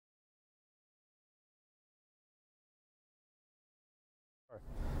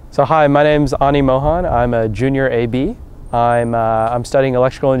So hi, my name's Ani Mohan. I'm a junior AB. I'm studying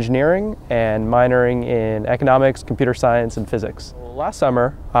electrical engineering and minoring in economics, computer science, and physics. Last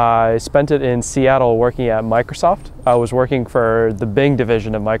summer, I spent it in Seattle working at Microsoft. I was working for the Bing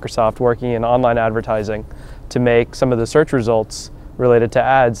division of Microsoft, working in online advertising to make some of the search results related to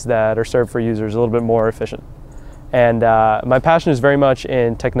ads that are served for users a little bit more efficient. And my passion is very much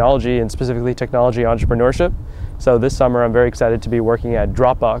in technology, and specifically technology entrepreneurship. So this summer I'm very excited to be working at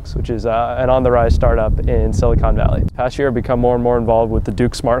Dropbox, which is an on-the-rise startup in Silicon Valley. Past year I've become more and more involved with the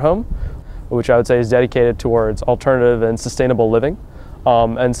Duke Smart Home, which I would say is dedicated towards alternative and sustainable living.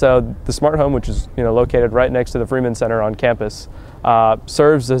 And so the Smart Home, which is located right next to the Freeman Center on campus,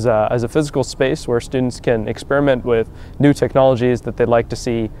 serves as a physical space where students can experiment with new technologies that they'd like to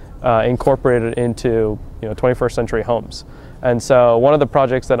see incorporated into 21st century homes. And so one of the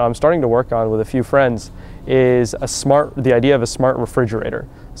projects that I'm starting to work on with a few friends is the idea of a smart refrigerator.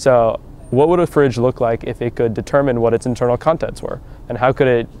 So what would a fridge look like if it could determine what its internal contents were? And how could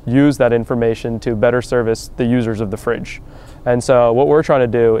it use that information to better service the users of the fridge? And so what we're trying to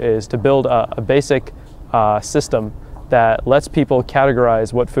do is to build a basic system that lets people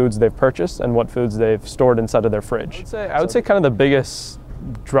categorize what foods they've purchased and what foods they've stored inside of their fridge. I would say kind of the biggest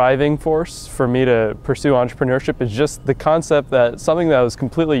driving force for me to pursue entrepreneurship is just the concept that something that was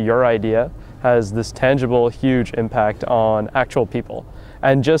completely your idea has this tangible, huge impact on actual people.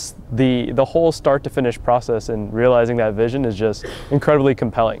 And just the whole start to finish process and realizing that vision is just incredibly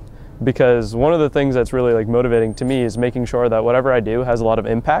compelling. Because one of the things that's really motivating to me is making sure that whatever I do has a lot of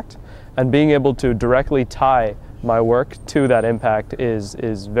impact, and being able to directly tie my work to that impact is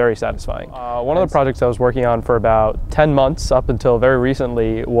very satisfying. One of the projects I was working on for about 10 months up until very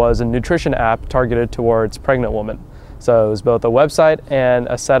recently was a nutrition app targeted towards pregnant women. So it was both a website and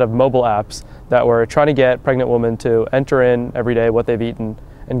a set of mobile apps that were trying to get pregnant women to enter in every day what they've eaten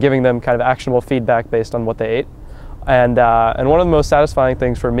and giving them kind of actionable feedback based on what they ate. And one of the most satisfying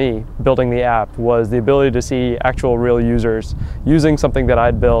things for me building the app was the ability to see actual real users using something that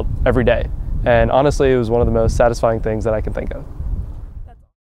I'd built every day. And honestly, it was one of the most satisfying things that I can think of.